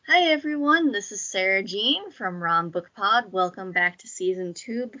everyone, this is Sarah Jean from Rom Book Pod. Welcome back to Season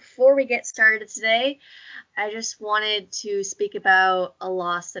 2. Before we get started today, I just wanted to speak about a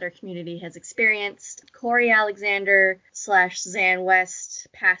loss that our community has experienced. Corey Alexander / Zan West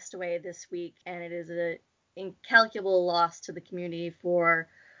passed away this week, and it is an incalculable loss to the community for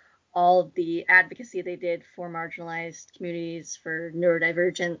all of the advocacy they did for marginalized communities, for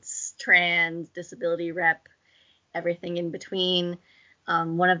neurodivergence, trans, disability rep, everything in between.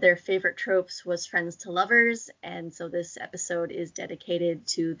 One of their favorite tropes was friends to lovers, and so this episode is dedicated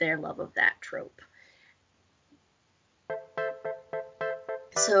to their love of that trope.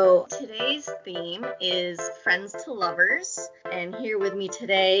 So today's theme is friends to lovers, and here with me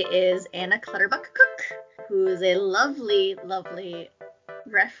today is Anna Clutterbuck Cook, who is a lovely, lovely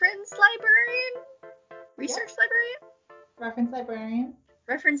reference librarian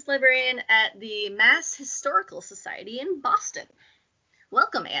at the Mass Historical Society in Boston.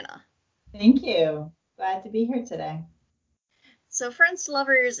 Welcome, Anna. Thank you. Glad to be here today. So Friends to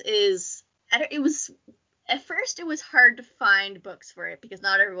Lovers at first it was hard to find books for it because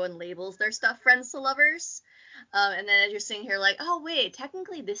not everyone labels their stuff Friends to Lovers. And then as you're sitting here like, oh wait,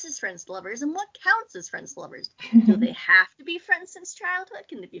 technically this is Friends to Lovers, and what counts as Friends to Lovers? Do they have to be friends since childhood?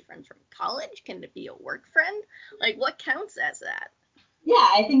 Can they be friends from college? Can it be a work friend? Like, what counts as that? Yeah,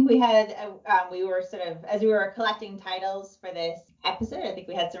 I think we had, we were sort of, as we were collecting titles for this episode, I think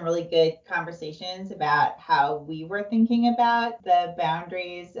we had some really good conversations about how we were thinking about the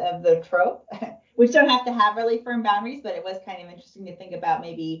boundaries of the trope, which don't have to have really firm boundaries, but it was kind of interesting to think about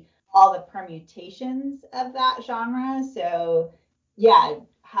maybe all the permutations of that genre. So yeah,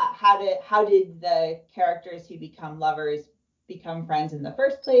 how did the characters who become lovers become friends in the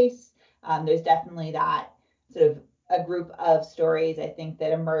first place? There's definitely that sort of a group of stories, I think,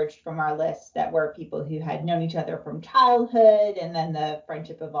 that emerged from our list that were people who had known each other from childhood, and then the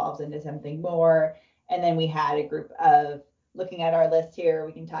friendship evolves into something more. And then we had a group of, looking at our list here,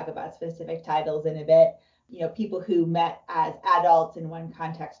 we can talk about specific titles in a bit, people who met as adults in one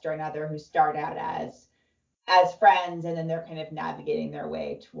context or another, who start out as friends, and then they're kind of navigating their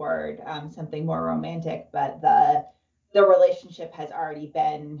way toward something more romantic, but the relationship has already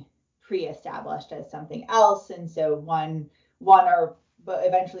been pre-established as something else, and so one or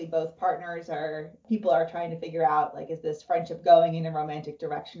eventually both partners people are trying to figure out, like, is this friendship going in a romantic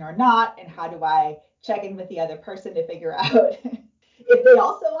direction or not, and how do I check in with the other person to figure out if they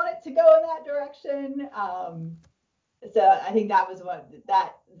also want it to go in that direction. So I think that was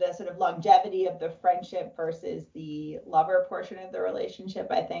the sort of longevity of the friendship versus the lover portion of the relationship,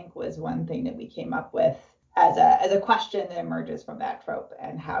 I think, was one thing that we came up with as a question that emerges from that trope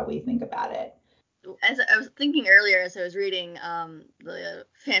and how we think about it. As I was thinking earlier, as I was reading the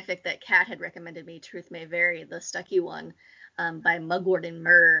fanfic that Kat had recommended me, Truth May Vary, the Stucky one, by Mugwort and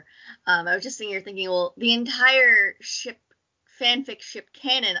Myrrh, I was just sitting here thinking, well, the entire fanfic ship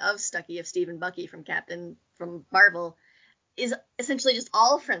canon of Stucky, of Steve and Bucky from Marvel, is essentially just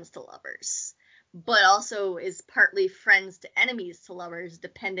all friends to lovers, but also is partly friends to enemies to lovers,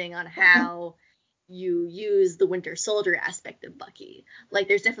 depending on how you use the Winter Soldier aspect of Bucky. Like,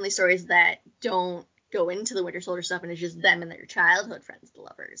 there's definitely stories that don't go into the Winter Soldier stuff, and it's just them and their childhood friends to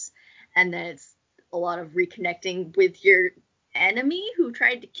lovers. And then it's a lot of reconnecting with your enemy who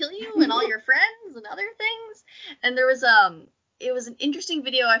tried to kill you and all your friends and other things. And there was it was an interesting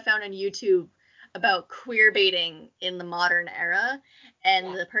video I found on YouTube about queer baiting in the modern era,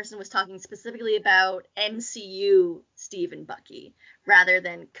 and the person was talking specifically about MCU Steve and Bucky rather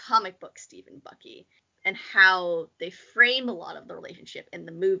than comic book Steve and Bucky, and how they frame a lot of the relationship in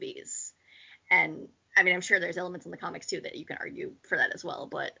the movies. And I mean, I'm sure there's elements in the comics too that you can argue for that as well,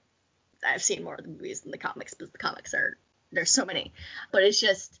 but I've seen more of the movies than the comics because the comics there's so many. But it's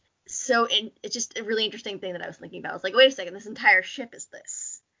just it's just a really interesting thing that I was thinking about. I was like, wait a second, this entire ship is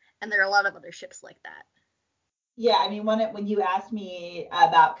this. And there are a lot of other ships like that. Yeah, I mean, when you asked me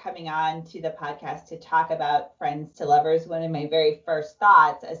about coming on to the podcast to talk about friends to lovers, one of my very first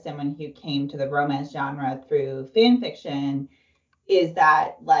thoughts as someone who came to the romance genre through fan fiction is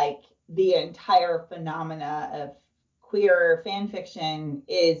that, like, the entire phenomena of queer fan fiction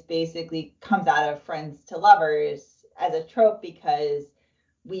comes out of friends to lovers as a trope, because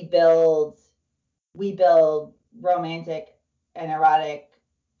we build romantic and erotic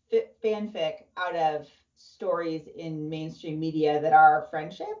fanfic out of stories in mainstream media that are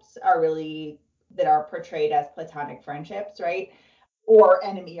portrayed as platonic friendships, right? Or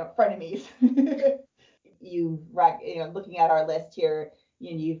frenemies. Looking at our list here,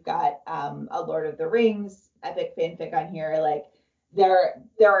 you've got a Lord of the Rings epic fanfic on here. Like, there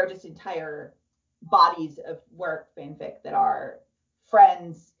are just entire bodies of work fanfic that are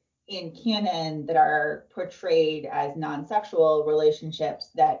friends in canon that are portrayed as non-sexual relationships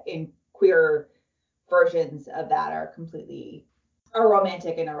that in queer versions of that are completely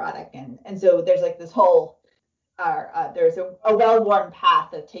romantic and erotic, and so there's like this whole there's a well-worn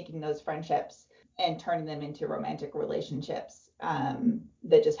path of taking those friendships and turning them into romantic relationships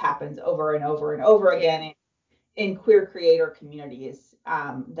that just happens over and over and over again in queer creator communities,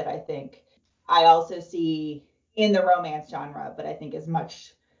 that I think I also see in the romance genre, but I think is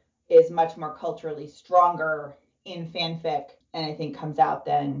much more culturally stronger in fanfic, and I think comes out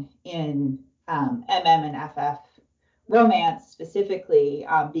then in and FF romance specifically,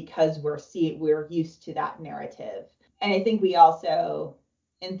 because we're used to that narrative. And I think we also,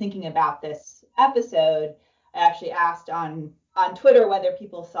 in thinking about this episode, I actually asked on Twitter whether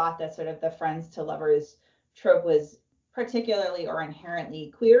people thought that sort of the friends to lovers trope was particularly or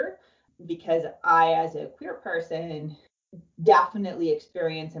inherently queer, because I, as a queer person, definitely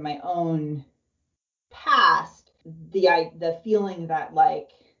experience in my own past the feeling that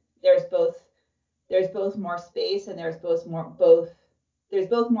like there's both more space and there's both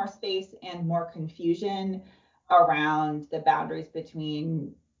more space and more confusion around the boundaries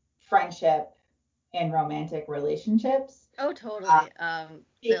between friendship and romantic relationships. Oh, totally.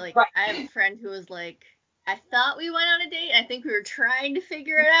 Like Right. I have a friend who was like, I thought we went on a date. I think we were trying to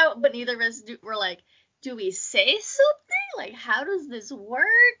figure it out, but neither of us were like, do we say something? Like, how does this work?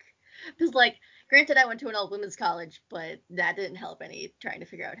 Because, like, granted, I went to an all women's college, but that didn't help any trying to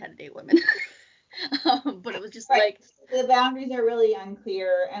figure out how to date women. But it was just Right. like, The boundaries are really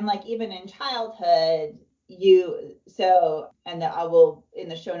unclear, and like even in childhood, I will, in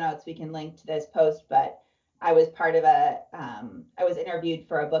the show notes we can link to this post, but I was part of I was interviewed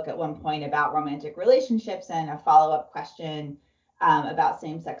for a book at one point about romantic relationships, and a follow-up question about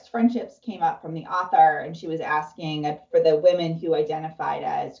same-sex friendships came up from the author, and she was asking for the women who identified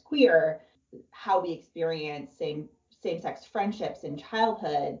as queer how we experience same-sex friendships in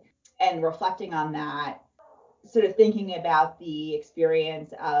childhood, and reflecting on that, sort of thinking about the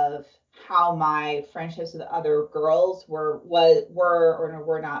experience of how my friendships with other girls were or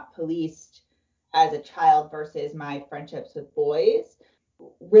were not policed as a child versus my friendships with boys,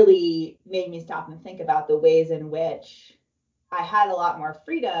 really made me stop and think about the ways in which I had a lot more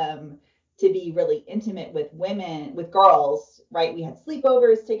freedom to be really intimate with women, with girls, right? We had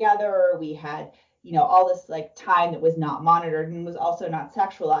sleepovers together. We had, all this like time that was not monitored and was also not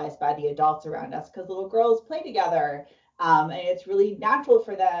sexualized by the adults around us, because little girls play together. And it's really natural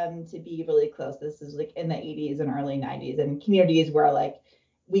for them to be really close. This is like in the 80s and early 90s, and communities where like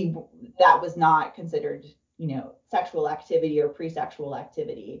that was not considered, sexual activity or pre-sexual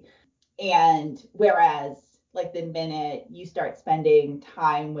activity. And whereas, like, the minute you start spending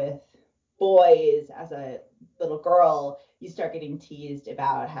time with boys as a little girl, you start getting teased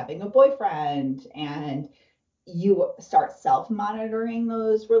about having a boyfriend, and you start self-monitoring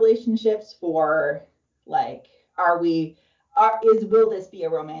those relationships for like, will this be a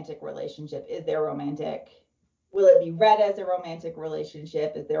romantic relationship? Is there romantic? Will it be read as a romantic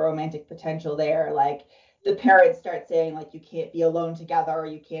relationship? Is there romantic potential there? Like, the parents start saying like, you can't be alone together, or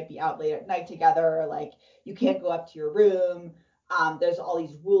you can't be out late at night together, or like you can't go up to your room. There's all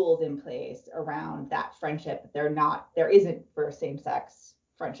these rules in place around that friendship that there isn't for same-sex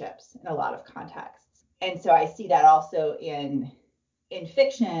friendships in a lot of contexts. And so I see that also in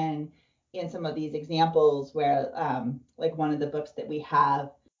fiction, in some of these examples where, like one of the books that we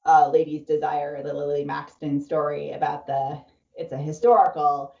have, Lady's Desire, the Lily Maxton story about it's a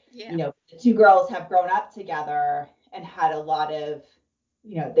historical, yeah. the two girls have grown up together and had a lot of,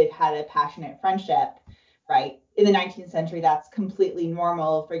 they've had a passionate friendship, right? In the 19th century, that's completely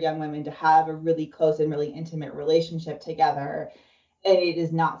normal for young women to have a really close and really intimate relationship together, and it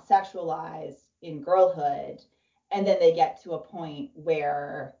is not sexualized in girlhood. And then they get to a point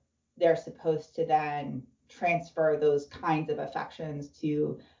where they're supposed to then transfer those kinds of affections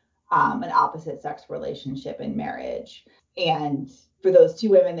to an opposite sex relationship in marriage. And for those two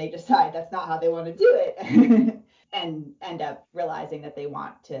women, they decide that's not how they want to do it and end up realizing that they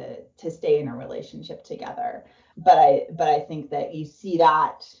want to stay in a relationship together. But I think that you see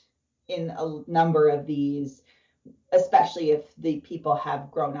that in a number of these, especially if the people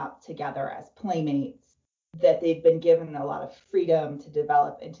have grown up together as playmates, that they've been given a lot of freedom to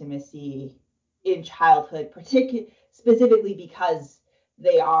develop intimacy in childhood, specifically because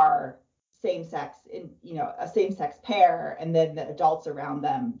they are same sex, a same sex pair, and then the adults around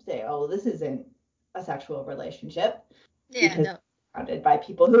them say, oh, this isn't a sexual relationship, Yeah, because no. surrounded by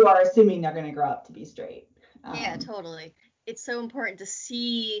people who are assuming they're going to grow up to be straight. Yeah, totally. It's so important to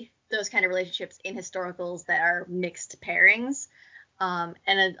see those kind of relationships in historicals that are mixed pairings. And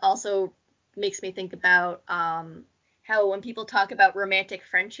it also makes me think about how when people talk about romantic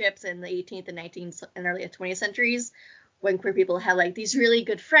friendships in the 18th and 19th and early 20th centuries, when queer people have like these really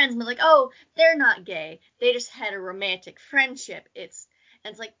good friends, and they're like, oh, they're not gay, they just had a romantic friendship. It's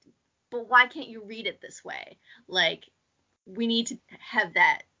like, but why can't you read it this way? Like, we need to have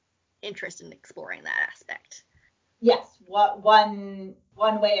that interest in exploring that aspect. Yes, one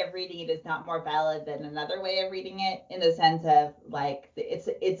way of reading it is not more valid than another way of reading it, in the sense of like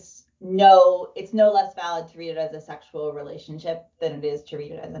it's no less valid to read it as a sexual relationship than it is to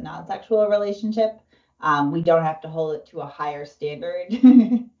read it as a non-sexual relationship. We don't have to hold it to a higher standard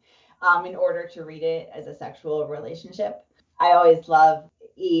in order to read it as a sexual relationship. I always love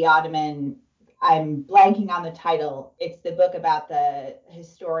E. Ottoman. I'm blanking on the title. It's the book about the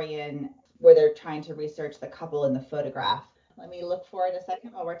historian where they're trying to research the couple in the photograph. Let me look for it a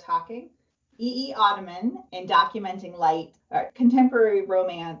second while we're talking. E. Ottoman in Documenting Light, contemporary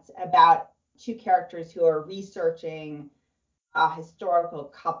romance about two characters who are researching a historical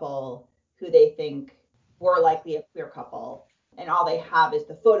couple who they think were likely a queer couple. And all they have is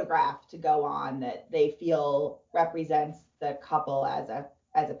the photograph to go on that they feel represents the couple as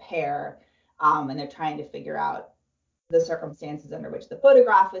a pair. And they're trying to figure out the circumstances under which the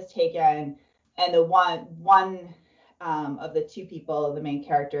photograph was taken. And the one of the two people, the main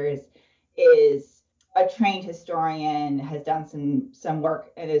characters, is a trained historian, has done some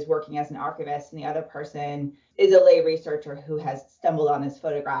work and is working as an archivist, and the other person is a lay researcher who has stumbled on this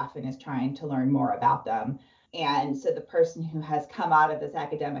photograph and is trying to learn more about them. And so the person who has come out of this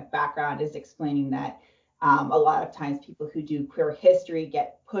academic background is explaining that a lot of times people who do queer history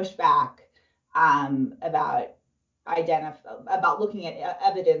get pushback about looking at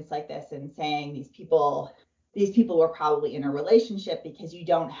evidence like this and saying these people were probably in a relationship, because you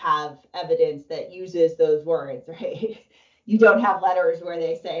don't have evidence that uses those words, right? You don't have letters where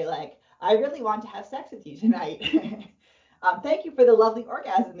they say like, I really want to have sex with you tonight. Thank you for the lovely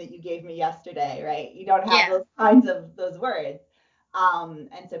orgasm that you gave me yesterday, right? You don't have those kinds of those words.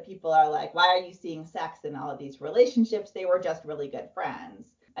 And so people are like, why are you seeing sex in all of these relationships? They were just really good friends.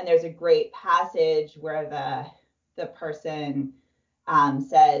 And there's a great passage where the person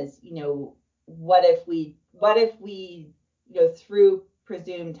says, what if we, threw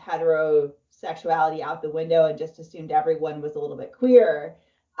presumed heterosexuality out the window and just assumed everyone was a little bit queer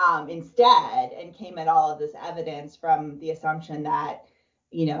instead, and came at all of this evidence from the assumption that,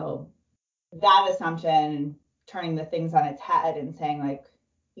 that assumption, turning the things on its head and saying like,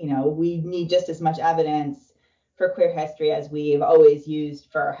 we need just as much evidence for queer history as we've always used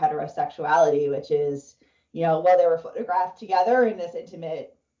for heterosexuality, which is, well, they were photographed together in this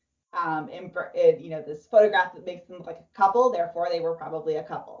intimate, this photograph that makes them look like a couple, therefore they were probably a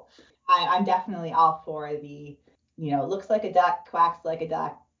couple. I'm definitely all for the, looks like a duck, quacks like a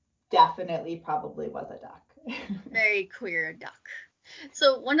duck, definitely probably was a duck. Very queer duck.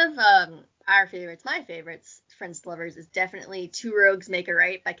 So one of our favorites, my favorites, Friends to Lovers, is definitely Two Rogues Make a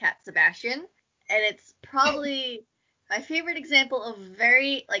Right by Cat Sebastian. And it's probably my favorite example of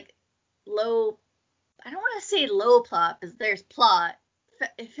very like low, I don't want to say low plot, because there's plot.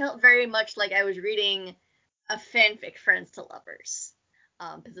 It felt very much like I was reading a fanfic Friends to Lovers.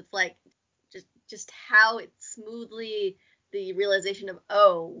 Because it's like just how it smoothly, the realization of,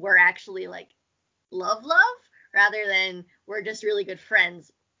 oh, we're actually like love, rather than we're just really good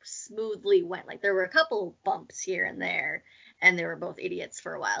friends, smoothly went. Like there were a couple bumps here and there, and they were both idiots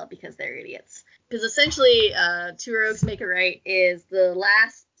for a while because they're idiots. Because essentially, Two Rogues Make a Right is the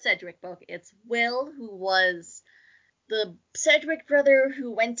last Sedgwick book. It's Will, who was the Sedgwick brother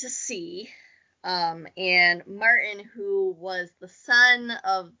who went to sea, and Martin, who was the son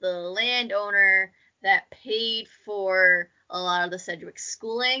of the landowner that paid for a lot of the Sedgwick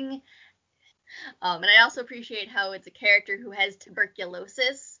schooling. And I also appreciate how it's a character who has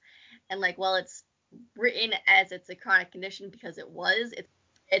tuberculosis, and like, while it's written as it's a chronic condition because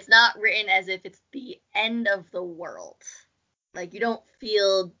it's not written as if it's the end of the world. Like, you don't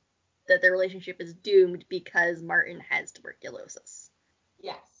feel that the relationship is doomed because Martin has tuberculosis.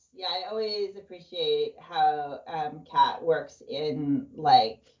 Yes. Yeah, I always appreciate how Kat works in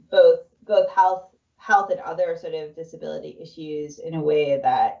like both health and other sort of disability issues in a way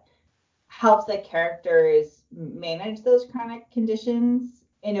that helps the characters manage those chronic conditions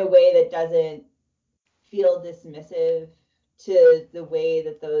in a way that doesn't feel dismissive to the way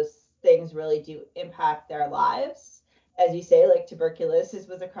that those things really do impact their lives. As you say, like tuberculosis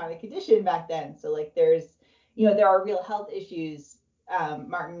was a chronic condition back then. So like there are real health issues.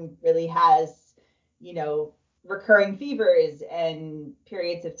 Martin really has, recurring fevers and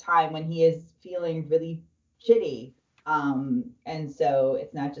periods of time when he is feeling really shitty. And so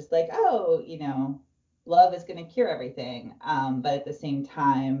it's not just like, oh, love is going to cure everything. But at the same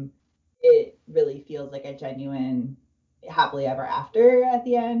time, it really feels like a genuine happily ever after at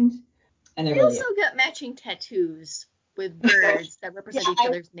the end. And They they're really, also got matching tattoos with birds that yeah, represent each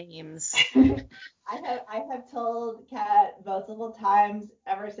other's names. I have told Kat multiple times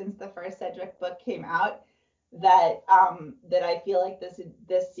ever since the first Cedric book came out that I feel like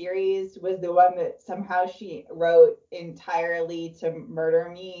this series was the one that somehow she wrote entirely to murder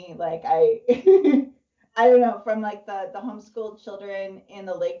me. Like I I don't know, from like the homeschooled children in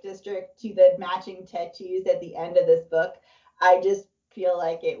the Lake District to the matching tattoos at the end of this book. I just feel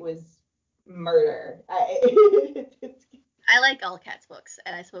like it was murder. I like all Kat's books,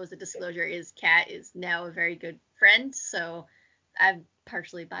 and I suppose the disclosure is Kat is now a very good friend, so I'm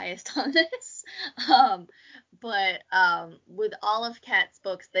partially biased on this. Um, but with all of Kat's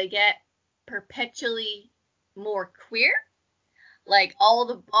books, they get perpetually more queer. Like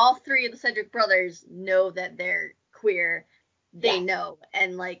all three of the Cedric brothers know that they're queer. They Yes. know,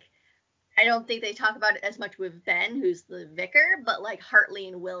 and like I don't think they talk about it as much with Ben, who's the vicar, but like Hartley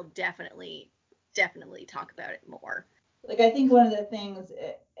and Will definitely talk about it more. Like I think one of the things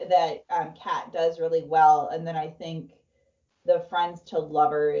that Kat does really well, and then I think the friends to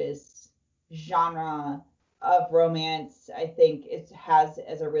lovers genre of romance, I think it has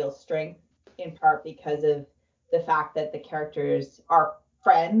as a real strength, in part because of the fact that the characters are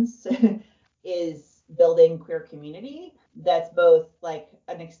friends, is building queer community that's both like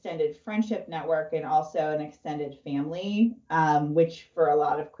an extended friendship network and also an extended family, which for a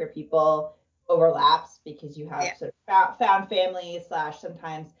lot of queer people overlaps because you have Yeah. sort of found family slash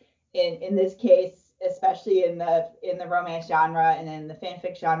sometimes in this case, especially in the romance genre and in the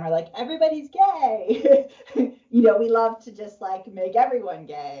fanfic genre, like everybody's gay. We love to just like make everyone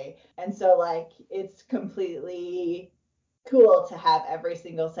gay, and so like it's completely cool to have every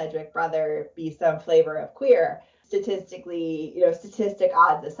single Cedric brother be some flavor of queer. Statistically, statistic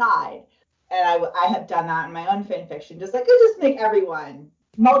odds aside, and I have done that in my own fan fiction, just make everyone,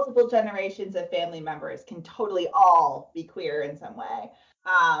 multiple generations of family members can totally all be queer in some way.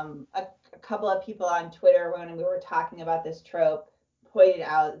 A couple of people on Twitter, when we were talking about this trope, pointed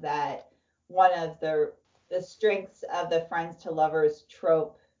out that one of the strengths of the friends to lovers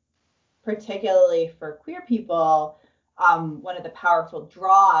trope, particularly for queer people, one of the powerful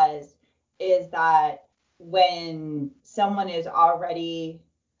draws is that when someone is already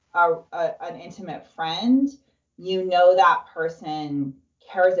an intimate friend, that person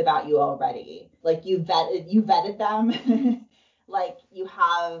cares about you already. Like you vetted them. Like you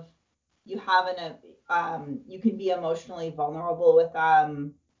can be emotionally vulnerable with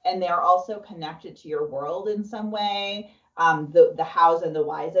them, and they're also connected to your world in some way. The hows and the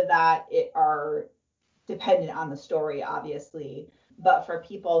whys of that are dependent on the story, obviously, but for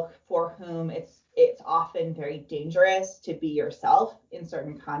people for whom it's often very dangerous to be yourself in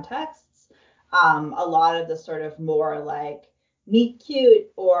certain contexts, a lot of the sort of more like meet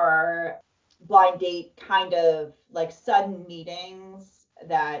cute or blind date kind of like sudden meetings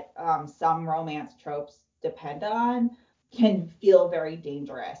that some romance tropes depend on can feel very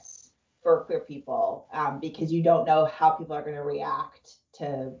dangerous for queer people, because you don't know how people are going to react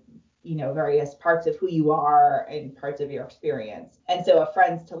to various parts of who you are and parts of your experience. And so a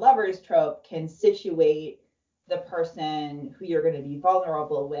friends to lovers trope can situate the person who you're going to be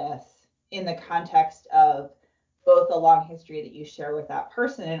vulnerable with in the context of both a long history that you share with that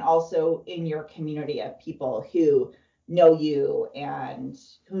person and also in your community of people who know you and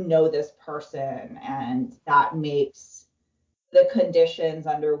who know this person, and that makes the conditions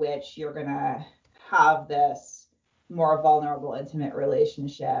under which you're going to have this more vulnerable intimate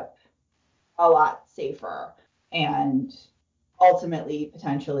relationship a lot safer, and ultimately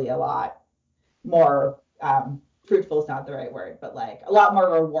potentially a lot more fruitful is not the right word, but like a lot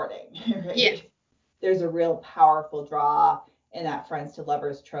more rewarding. Right? Yeah. There's a real powerful draw in that friends to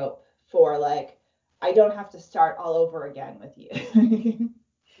lovers trope for like, I don't have to start all over again with you.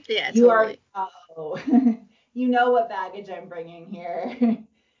 Yeah, You already totally. know. You know what baggage I'm bringing here.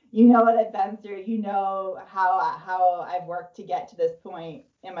 You know what I've been through. You know how I've worked to get to this point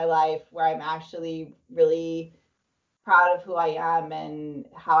in my life where I'm actually really proud of who I am and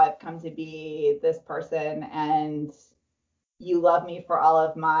how I've come to be this person. And you love me for all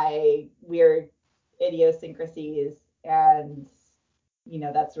of my weird idiosyncrasies. And,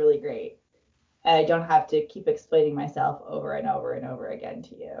 that's really great. And I don't have to keep explaining myself over and over and over again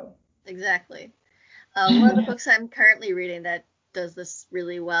to you. Exactly. One of the books I'm currently reading that does this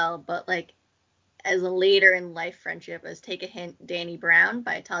really well, but like as a later in life friendship, is Take a Hint, Danny Brown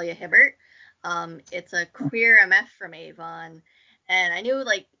by Talia Hibbert. It's a queer MF from Avon, and I knew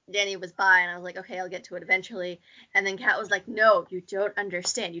like Danny was bi, and I was like, okay, I'll get to it eventually. And then Kat was like, no, you don't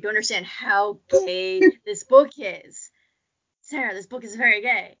understand. You don't understand how gay this book is. Sarah, this book is very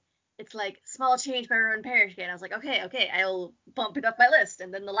gay. It's like Small Change by Rowan Parrish gay. And I was like, okay, I'll bump it up my list.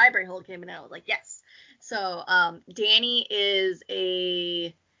 And then The Library Hold came in, and I was like, yes. So Danny is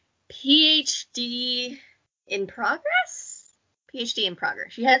a PhD in progress. PhD in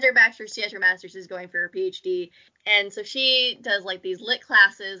progress. She has her bachelor's, she has her master's, she's going for her PhD. And so she does like these lit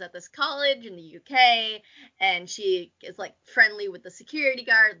classes at this college in the UK, and she is like friendly with the security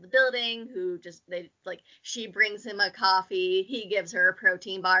guard of the building who just she brings him a coffee, he gives her a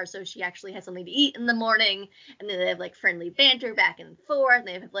protein bar so she actually has something to eat in the morning, and then they have like friendly banter back and forth, and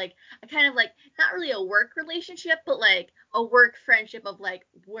they have like a kind of like not really a work relationship, but like a work friendship of like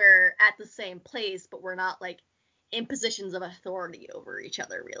we're at the same place but we're not like in positions of authority over each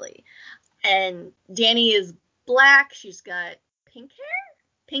other really. And Danny is black. She's got pink hair.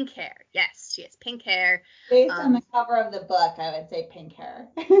 Pink hair. Yes, she has pink hair. Based on the cover of the book, I would say pink hair.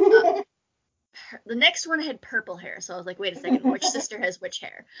 The next one had purple hair, so I was like, wait a second, which sister has which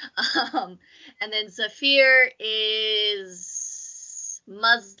hair? And then Zafir is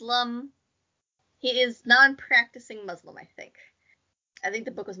Muslim. He is non-practicing Muslim, I think. I think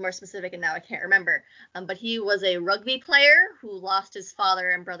the book was more specific, and now I can't remember. But he was a rugby player who lost his father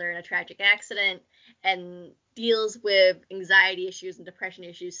and brother in a tragic accident and deals with anxiety issues and depression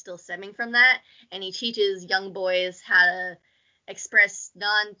issues still stemming from that. And he teaches young boys how to express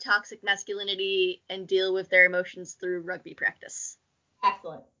non-toxic masculinity and deal with their emotions through rugby practice.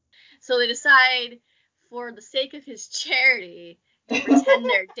 Excellent. So they decide, for the sake of his charity, to pretend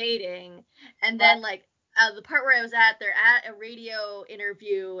they're dating, and then like the part where I was at, they're at a radio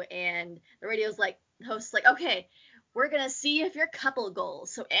interview, and the radio's like, the host's like, okay, we're gonna see if you're couple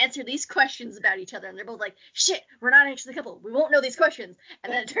goals, so answer these questions about each other. And they're both like, shit, we're not actually a couple, we won't know these questions.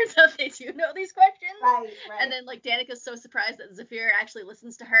 And then it turns out they do know these questions. Right. And then like Danica's so surprised that Zafir actually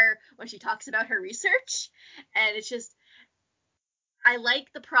listens to her when she talks about her research, and it's just, I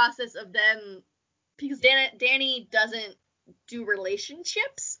like the process of them, because Danny doesn't do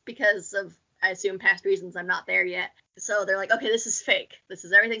relationships because of, I assume, past reasons. I'm not there yet. So they're like, okay, this is fake.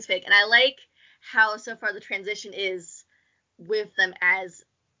 Everything's fake. And I like how so far the transition is with them as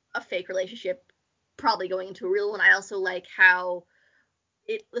a fake relationship, probably going into a real one. I also like how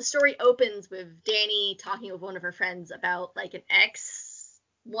the story opens with Danny talking with one of her friends about like an ex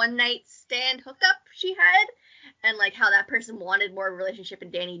one night stand hookup she had, and like how that person wanted more of a relationship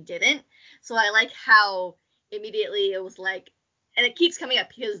and Danny didn't. So I like how immediately it was like, and it keeps coming up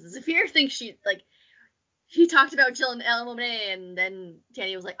because Zafir thinks she talked about Jill and El Monet, and then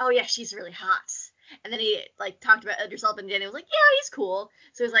Danny was like, oh yeah, she's really hot. And then he like talked about Edgar Sullivan, and Danny was like, yeah, he's cool.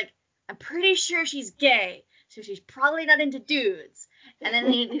 So he's like, I'm pretty sure she's gay, so she's probably not into dudes. And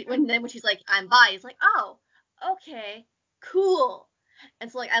then when she's like, I'm bi, he's like, oh, okay, cool.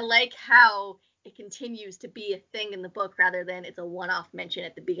 And so like I like how it continues to be a thing in the book rather than it's a one-off mention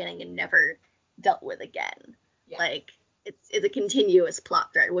at the beginning and never dealt with again. Yeah. Like it's a continuous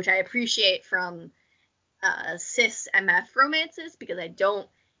plot thread, which I appreciate from cis MF romances because I don't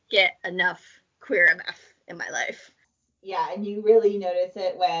get enough queer MF in my life. Yeah, and you really notice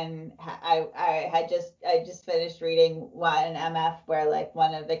it when I just finished reading one MF where like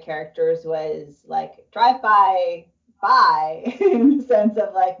one of the characters was like drive by in the sense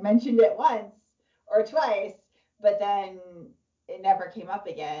of like mentioned it once or twice, but then it never came up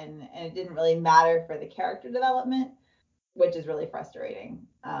again, and it didn't really matter for the character development, which is really frustrating.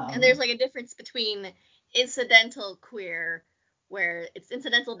 And there's like a difference between incidental queer, where it's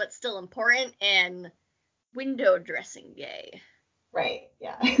incidental but still important, and window dressing gay. Right,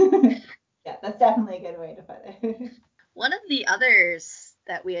 yeah. Yeah, that's definitely a good way to put it. One of the others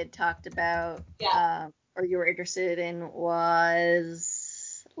that we had talked about, or you were interested in,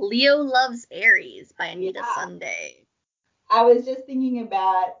 was Leo Loves Aries by Anita Sunday. I was just thinking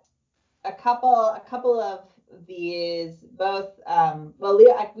about a couple of these, both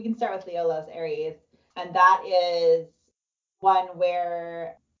Leo, we can start with Leo Loves Aries, and that is one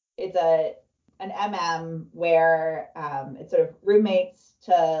where it's an MM where it's sort of roommates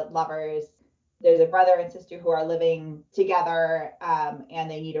to lovers. There's a brother and sister who are living together,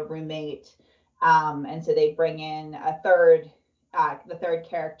 and they need a roommate, and so they bring in the third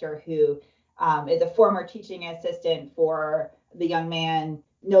character who is a former teaching assistant for the young man,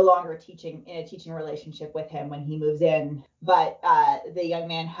 no longer teaching in a teaching relationship with him when he moves in, but the young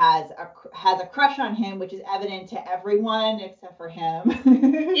man has a crush on him, which is evident to everyone except for him.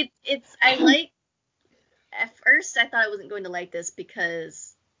 I like, at first I thought I wasn't going to like this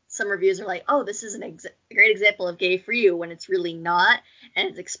because some reviews are like, oh, this is a great example of gay for you, when it's really not, and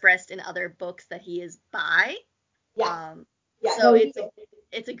it's expressed in other books that he is bi. Yeah. Yeah. So No,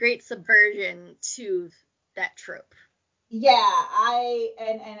 it's a great subversion to that trope. Yeah,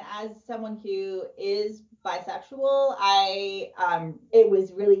 and as someone who is bisexual, it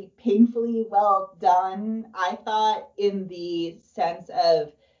was really painfully well done, I thought, in the sense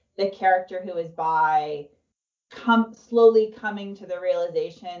of the character who is bi slowly coming to the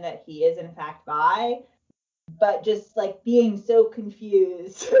realization that he is in fact bi, but just like being so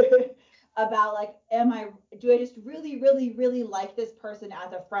confused about like, do I just really, really, really like this person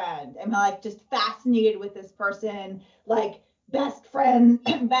as a friend? Am I like just fascinated with this person, like best friend,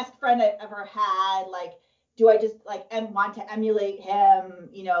 best friend I've ever had? Like, do I just like want to emulate him?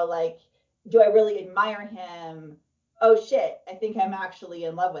 Like, do I really admire him? Oh shit, I think I'm actually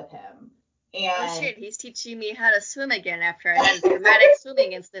in love with him. Oh And shit, he's teaching me how to swim again after I had a traumatic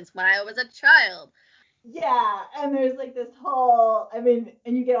swimming instance when I was a child. yeah, and there's like this whole, and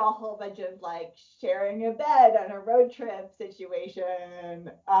you get a whole bunch of like sharing a bed on a road trip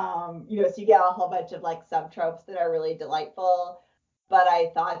situation. So you get a whole bunch of like subtropes that are really delightful. But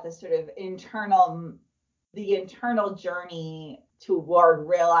I thought the internal journey toward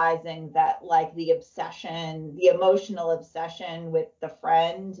realizing that like the emotional obsession with the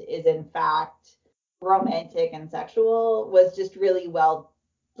friend is in fact romantic and sexual was just really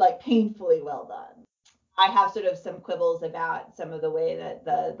like painfully well done. I have sort of some quibbles about some of the way that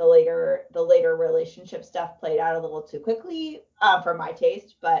the later relationship stuff played out a little too quickly for my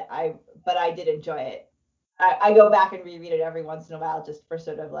taste, but I did enjoy it. I go back and reread it every once in a while just for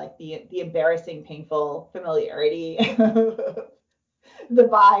sort of like the embarrassing, painful familiarity, the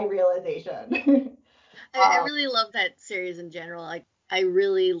bi realization. I really love that series in general. Like, I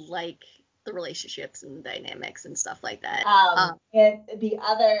really like the relationships and dynamics and stuff like that. And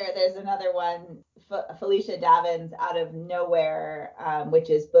there's another one, Felicia Davin's Out of Nowhere, which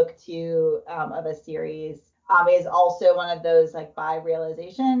is book 2 of a series, is also one of those like bi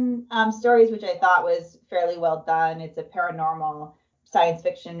realization stories, which I thought was fairly well done. It's a paranormal science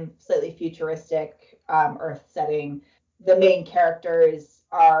fiction, slightly futuristic Earth setting. The main characters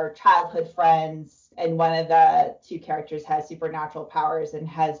are childhood friends, and one of the two characters has supernatural powers and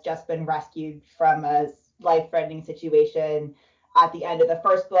has just been rescued from a life-threatening situation at the end of the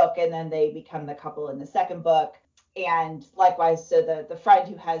first book, and then they become the couple in the second book. And likewise, so the friend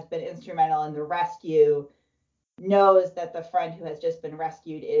who has been instrumental in the rescue knows that the friend who has just been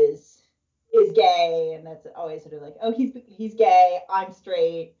rescued is gay, and that's always sort of like, oh, he's gay, I'm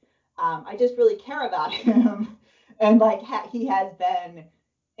straight, I just really care about him. And like he has been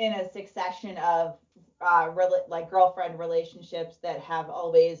in a succession of like girlfriend relationships that have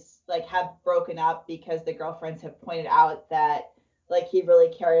always like have broken up because the girlfriends have pointed out that like he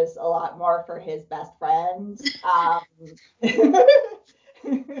really cares a lot more for his best friend.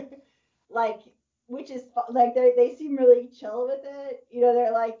 Like, which is like they seem really chill with it.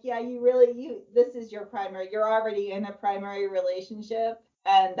 They're like, yeah, this is your primary. You're already in a primary relationship,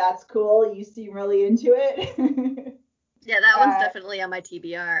 and that's cool. You seem really into it. Yeah, that one's definitely on my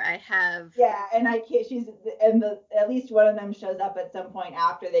TBR. I have. Yeah, and I can't. At least one of them shows up at some point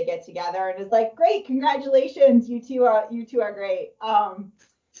after they get together and is like, "Great, congratulations, you two are great."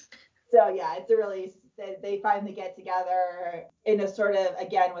 So yeah, it's a really they finally get together in a sort of,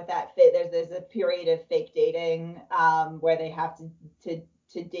 again, with that fit. There's a period of fake dating where they have to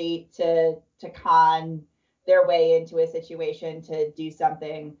date to con their way into a situation to do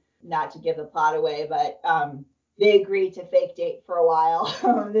something. Not to give the plot away, but they agree to fake date for a while.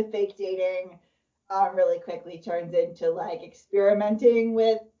 The fake dating really quickly turns into like experimenting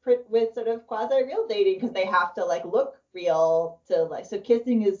with sort of quasi real dating, because they have to like look real to like, so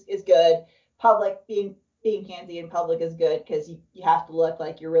kissing is good. Public being handsy in public is good because you have to look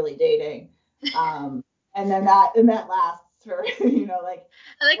like you're really dating. And then that lasts for like,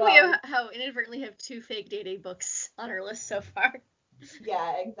 I think well, we how inadvertently have 2 fake dating books on our list so far.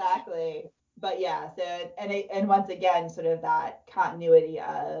 yeah, exactly. But yeah, so and once again, sort of that continuity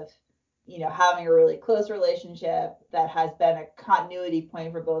of having a really close relationship that has been a continuity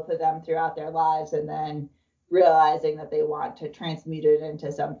point for both of them throughout their lives, and then realizing that they want to transmute it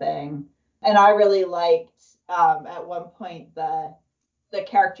into something. And I really liked at one point the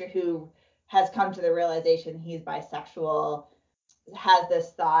character who has come to the realization he's bisexual has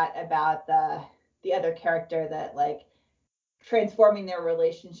this thought about the other character, that like transforming their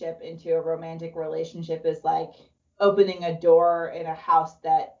relationship into a romantic relationship is like opening a door in a house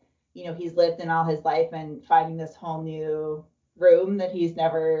that he's lived in all his life, and finding this whole new room that he's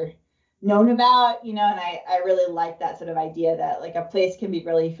never known about, and I really like that sort of idea that like a place can be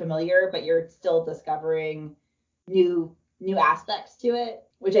really familiar, but you're still discovering new aspects to it,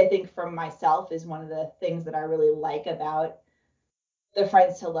 which I think for myself is one of the things that I really like about the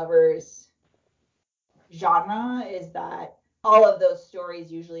friends to lovers genre, is that all of those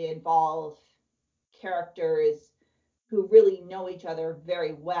stories usually involve characters who really know each other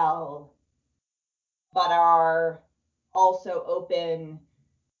very well, but are also open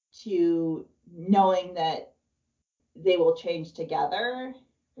to knowing that they will change together,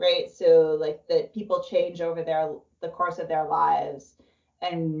 right? So like that people change over the course of their lives,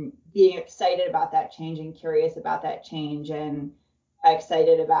 and being excited about that change and curious about that change and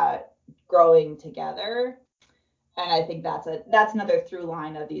excited about growing together. And I think that's another through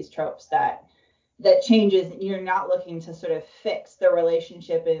line of these tropes, that changes. You're not looking to sort of fix the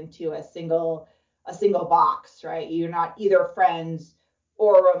relationship into a single box, right? You're not either friends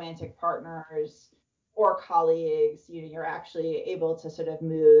or romantic partners or colleagues. You're actually able to sort of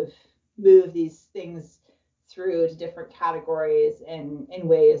move these things through to different categories in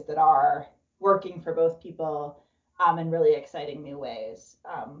ways that are working for both people, in really exciting new ways.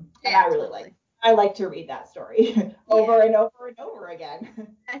 And I really totally. I like to read that story over and over and over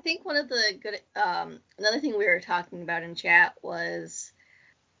again. I think one of the good, another thing we were talking about in chat was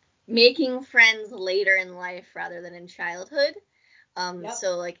making friends later in life rather than in childhood. Yep.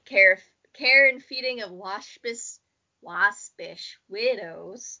 So like care and feeding of waspish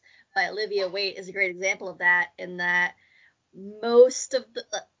widows by Olivia Waite is a great example of that. In that most of the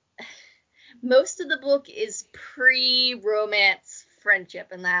most of the book is pre-romance friendship,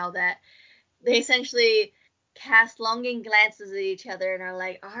 and now that they essentially cast longing glances at each other and are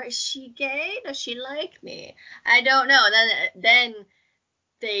like, is she gay? Does she like me? I don't know. And then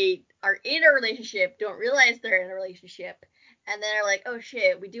they are in a relationship, don't realize they're in a relationship, and then are like, oh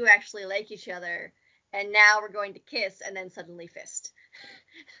shit, we do actually like each other, and now we're going to kiss, and then suddenly fist.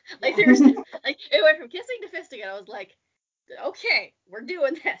 Like there's like it went from kissing to fisting, and I was like, okay, we're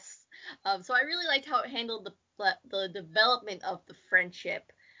doing this. So I really liked how it handled the development of the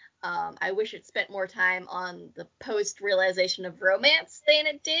friendship. I wish it spent more time on the post realization of romance than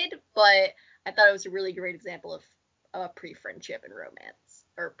it did, but I thought it was a really great example of pre friendship and romance,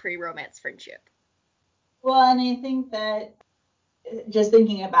 or pre romance friendship. Well, and I think that just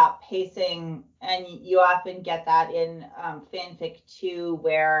thinking about pacing, and you often get that in fanfic too,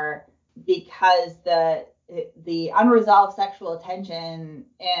 where because the unresolved sexual tension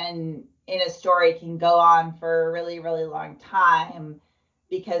in a story can go on for a really, really long time,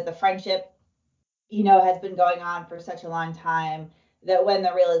 because the friendship, has been going on for such a long time, that when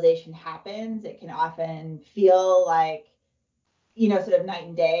the realization happens, it can often feel like, sort of night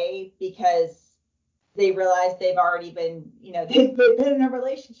and day, because they realize they've already been, they've been in a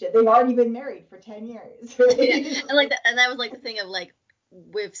relationship. They've already been married for 10 years. Yeah, and like and that was like the thing of like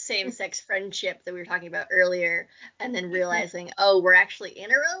with same-sex friendship that we were talking about earlier, and then realizing, oh, we're actually in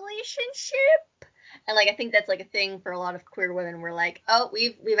a relationship. And like I think that's like a thing for a lot of queer women. We're like, oh,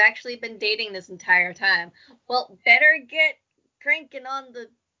 we've actually been dating this entire time. Well, better get cranking on the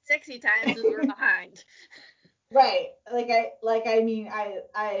sexy times as we're behind. Right. I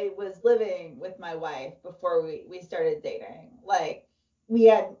was living with my wife before we started dating. Like we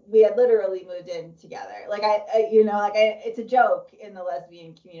had literally moved in together. Like it's a joke in the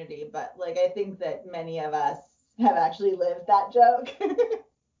lesbian community, but like I think that many of us have actually lived that joke.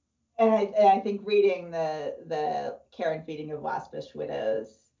 And I think reading the Care and Feeding of Waspish Widows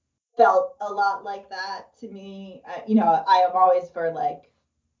felt a lot like that to me. I am always for like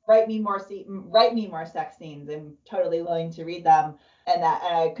write me more sex scenes. I'm totally willing to read them, and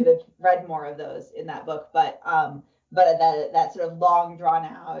I could have read more of those in that book. But that sort of long drawn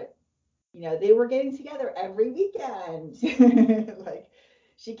out, they were getting together every weekend. Like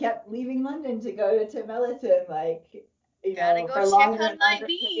she kept leaving London to go to Melitton, like Gotta go for check longer and on my longer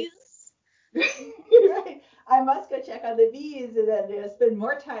bees. right. I must go check on the bees, and then spend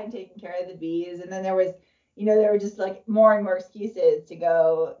more time taking care of the bees. And then there were just like more and more excuses to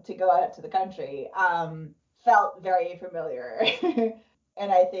go out to the country. Felt very familiar.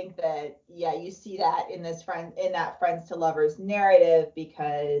 And I think that, yeah, you see that in that friends to lovers narrative,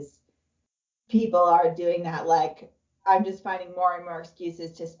 because people are doing that. Like, I'm just finding more and more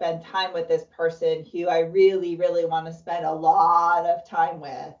excuses to spend time with this person who I really, really want to spend a lot of time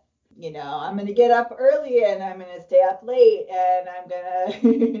with. I'm going to get up early and I'm going to stay up late, and I'm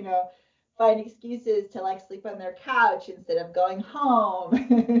going to, find excuses to like sleep on their couch instead of going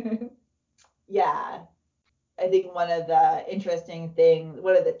home. Yeah. I think one of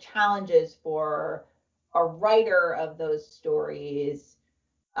the challenges for a writer of those stories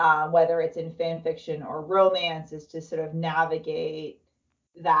whether it's in fan fiction or romance, is to sort of navigate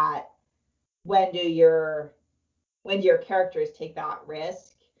that. When do your characters take that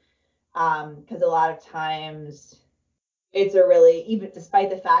risk? Because a lot of times it's a really, even despite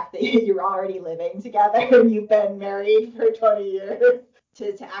the fact that you're already living together and you've been married for 20 years,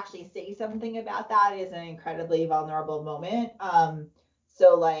 to actually say something about that is an incredibly vulnerable moment.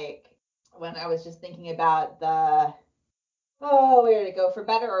 So like when I was just thinking about where to go, for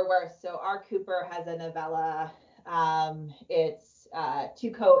better or worse. So R. Cooper has a novella. It's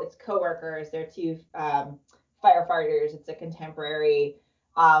it's co-workers. They're two firefighters. It's a contemporary.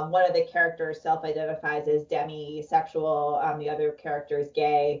 One of the characters self-identifies as demisexual. The other character is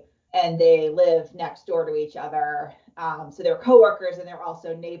gay, and they live next door to each other. So they're coworkers and they're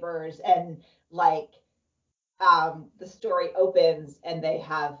also neighbors. And like the story opens, and they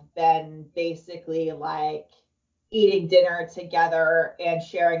have been basically like eating dinner together and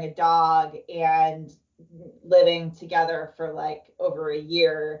sharing a dog and living together for like over a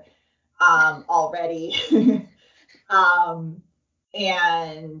year already.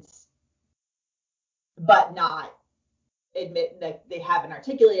 And but not admit that they haven't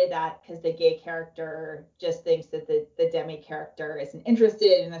articulated that, because the gay character just thinks that the demi character isn't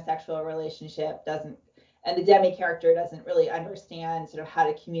interested in a sexual relationship, doesn't, and the demi character doesn't really understand sort of how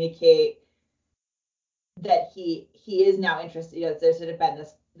to communicate that he is now interested. You know, there's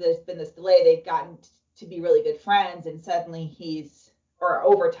been this delay. They've gotten to be really good friends, and suddenly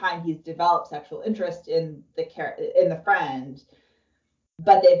over time he's developed sexual interest in the friend,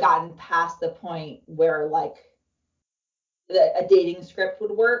 but they've gotten past the point where like a dating script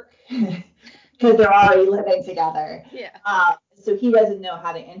would work because they're already living together. Yeah. So he doesn't know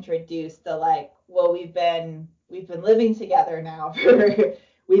how to introduce the like, well, we've been living together now for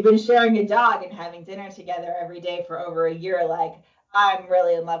we've been sharing a dog and having dinner together every day for over a year. Like, I'm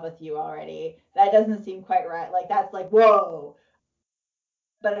really in love with you already. That doesn't seem quite right. Like, that's like, whoa.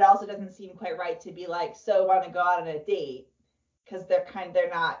 But it also doesn't seem quite right to be like, so want to go out on a date, because they're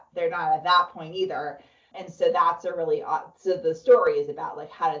not at that point either. And so that's a really odd, so the story is about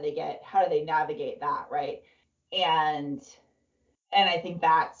like how do they navigate that, right? And I think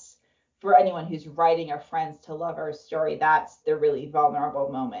that's, for anyone who's writing a friends to lovers story, that's the really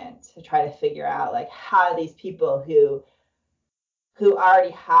vulnerable moment, to try to figure out like how these people who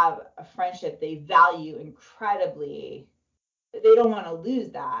already have a friendship they value incredibly, they don't want to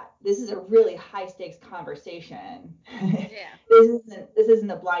lose that. This is a really high stakes conversation. Yeah. This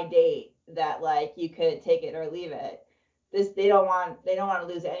isn't a blind date that like you could take it or leave it. They don't want to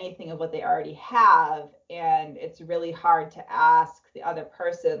lose anything of what they already have, and it's really hard to ask the other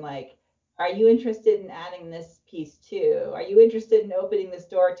person like, are you interested in adding this piece too? Are you interested in opening this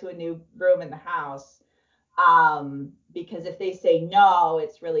door to a new room in the house? Because if they say no,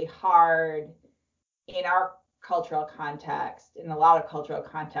 it's really hard in our cultural context, in a lot of cultural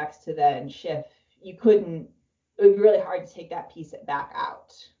context, to then shift. It would be really hard to take that piece back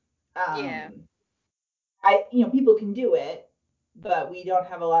out. Yeah. People can do it, but we don't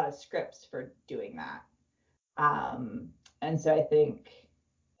have a lot of scripts for doing that. And so I think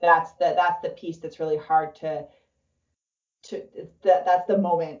that's the piece that's really hard that's the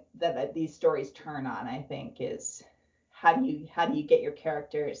moment that these stories turn on, I think, is how do you get your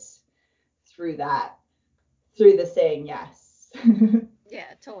characters through the saying yes.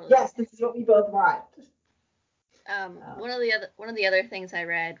 Yeah, totally. Yes, this is what we both want. One of the other things I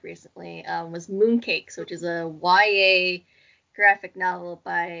read recently was Mooncakes, which is a YA graphic novel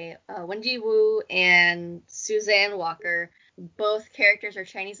by Wenji Wu and Suzanne Walker. Both characters are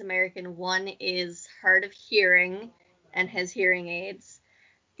Chinese American. One is hard of hearing and has hearing aids.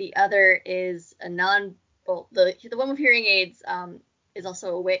 The other is the one with hearing aids is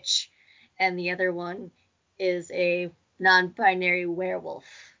also a witch, and the other one is a non-binary werewolf.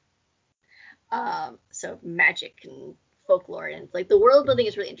 So magic and folklore, and like the world building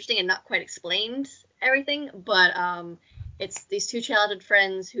is really interesting and not quite explained everything, but it's these two childhood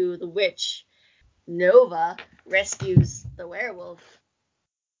friends who the witch Nova rescues the werewolf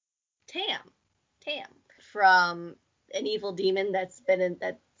Tam from an evil demon that's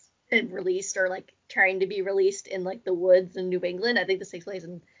been released, or like trying to be released, in like the woods in New England. I think this takes place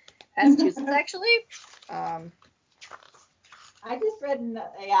in Massachusetts actually. I just read,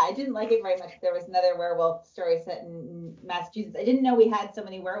 I didn't like it very much. There was another werewolf story set in Massachusetts. I didn't know we had so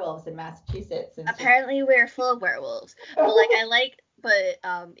many werewolves in Massachusetts. Apparently, we're full of werewolves. But like, I like But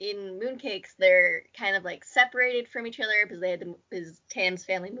in Mooncakes, they're kind of like separated from each other because because Tam's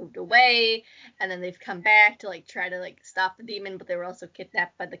family moved away, and then they've come back to like try to like stop the demon, but they were also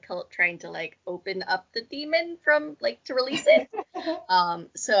kidnapped by the cult trying to like open up the demon from like to release it.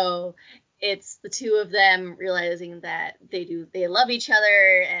 So it's the two of them realizing that they love each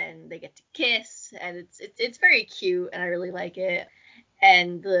other and they get to kiss, and it's very cute, and I really like it.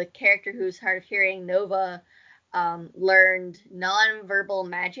 And the character who's hard of hearing, Nova, learned nonverbal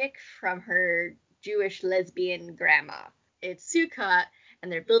magic from her Jewish lesbian grandma. It's Sukkot,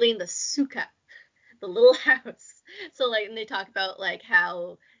 and they're building the sukkah, the little house. So like, and they talk about like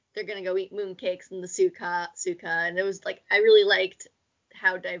how they're gonna go eat mooncakes in the sukkah, and it was like I really liked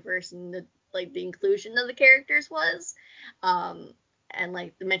how diverse and the inclusion of the characters was, and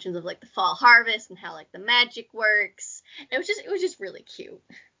like the mentions of like the fall harvest and how like the magic works. It was just really cute.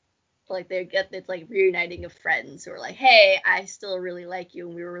 Like they get it's like reuniting of friends who are like, hey, I still really like you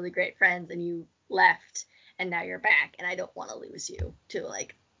and we were really great friends and you left and now you're back and I don't want to lose you to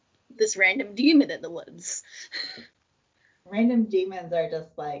like this random demon in the woods. Random demons are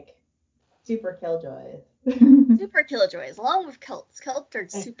just like super killjoys. Super killjoys, along with cults. Cults are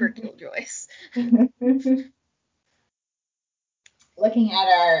super killjoys. Looking at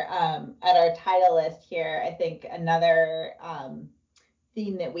our title list here, I think another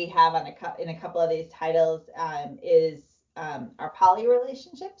theme that we have in a couple of these titles is our poly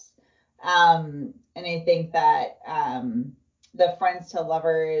relationships, and I think that the friends to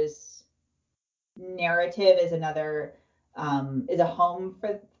lovers narrative is another is a home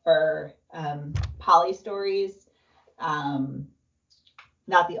for poly stories.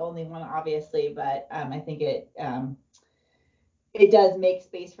 Not the only one, obviously, but I think it does make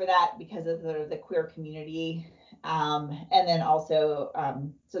space for that because of sort of the queer community. And then also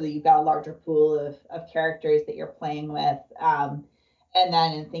so that you've got a larger pool of characters that you're playing with. And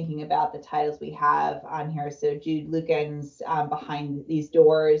then in thinking about the titles we have on here, so Jude Lucan's Behind These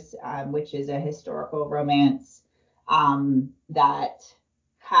Doors, which is a historical romance that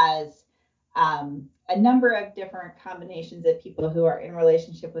has a number of different combinations of people who are in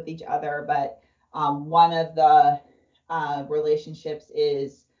relationship with each other, but one of the relationships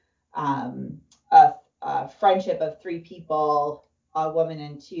is a friendship of three people, a woman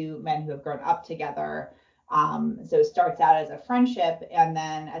and two men who have grown up together. So it starts out as a friendship, and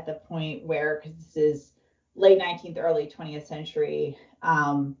then at the point where, because this is late 19th, early 20th century,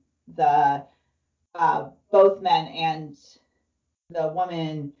 the both men and the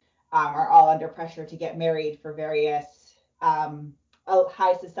woman are all under pressure to get married for various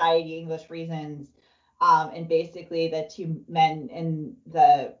high society English reasons. And basically the two men in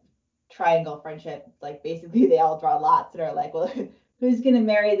the triangle friendship, like basically they all draw lots and are like, well, who's going to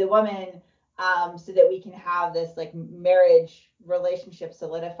marry the woman so that we can have this like marriage relationship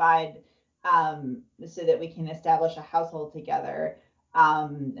solidified, so that we can establish a household together.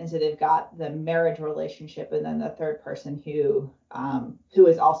 And so they've got the marriage relationship, and then the third person who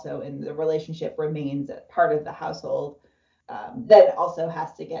is also in the relationship remains part of the household, that also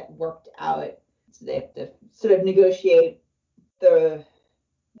has to get worked out. So they have to sort of negotiate the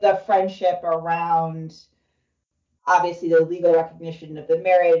friendship around, obviously, the legal recognition of the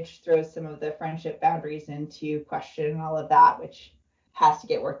marriage, throws some of the friendship boundaries into question and all of that, which has to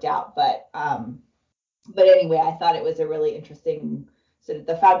get worked out. But anyway, I thought it was a really interesting sort of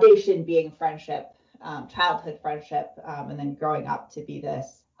the foundation being friendship, childhood friendship, and then growing up to be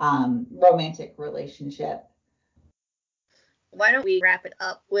this romantic relationship. Why don't we wrap it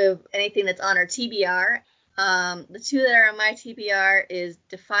up with anything that's on our TBR? The two that are on my TBR is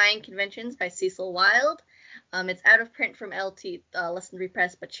Defying Conventions by Cecil Wilde. It's out of print from LT Lessons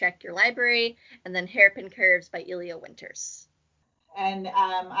Press, but check your library. And then Hairpin Curves by Elia Winters. And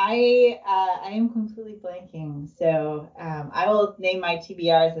I am completely blanking, so I will name my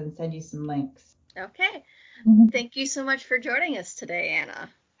TBRs and send you some links. Okay. Thank you so much for joining us today, Anna.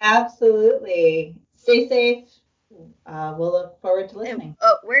 Absolutely. Stay safe. We'll look forward to listening.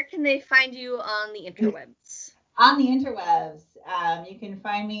 And, where can they find you on the interwebs? On the interwebs, you can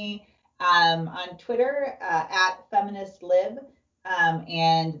find me on Twitter at feministlib,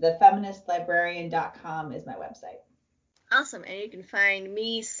 and thefeministlibrarian.com is my website. Awesome. And you can find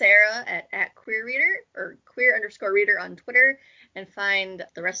me, Sarah, at queerreader or queer_reader on Twitter, and find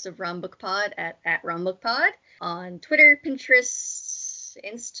the rest of Rom Book Pod at rombookpod on Twitter, Pinterest,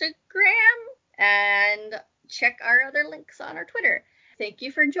 Instagram, and check our other links on our Twitter. Thank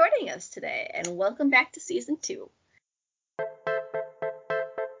you for joining us today, and welcome back to Season 2.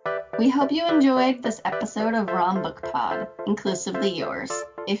 We hope you enjoyed this episode of Rom Book Pod, Inclusively Yours.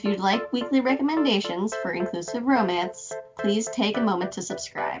 If you'd like weekly recommendations for inclusive romance, please take a moment to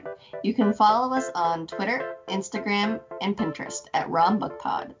subscribe. You can follow us on Twitter, Instagram, and Pinterest at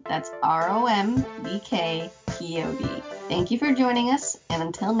RomBookPod. That's ROMBKPOD. Thank you for joining us, and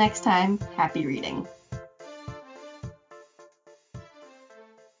until next time, happy reading.